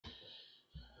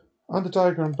On the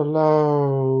diagram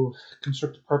below,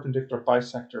 construct a perpendicular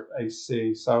bisector of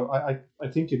AC. So I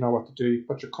think you know what to do. You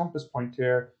put your compass point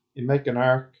here, you make an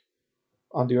arc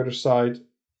on the other side,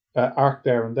 arc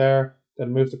there and there,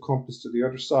 then move the compass to the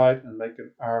other side and make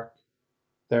an arc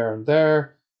there and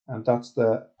there, and that's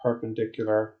the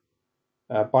perpendicular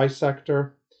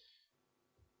bisector.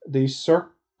 The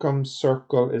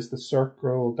circumcircle is the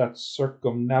circle that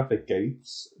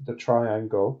circumnavigates the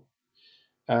triangle.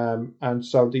 And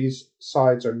so these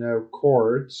sides are now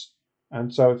chords.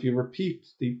 And so if you repeat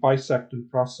the bisecting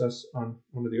process on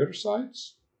one of the other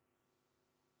sides,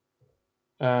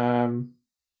 oh,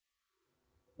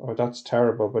 that's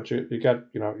terrible, but you get,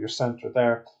 your center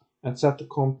there, and set the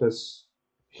compass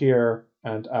here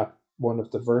and at one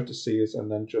of the vertices, and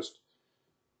then just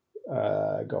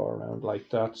go around like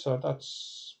that. So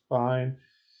that's fine.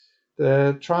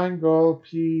 The triangle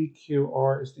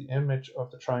PQR is the image of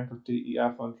the triangle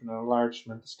DEF under an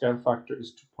enlargement. The scale factor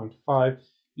is 2.5.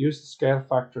 Use the scale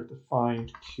factor to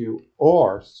find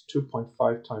QR. It's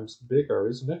 2.5 times bigger,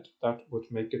 isn't it? That would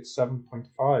make it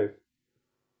 7.5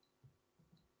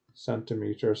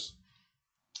 centimeters.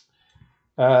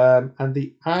 And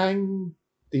the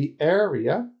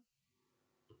area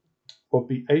will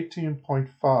be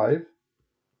 18.5.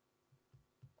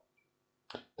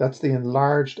 That's the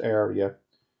enlarged area,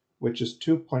 which is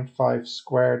 2.5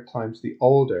 squared times the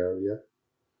old area,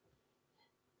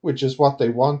 which is what they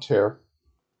want here.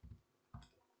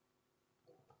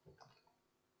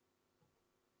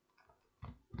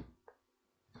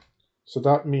 So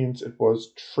that means it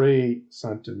was 3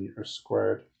 centimeters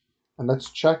squared. And let's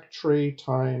check 3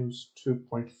 times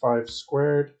 2.5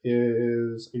 squared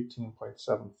is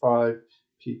 18.75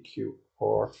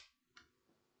 PQ4.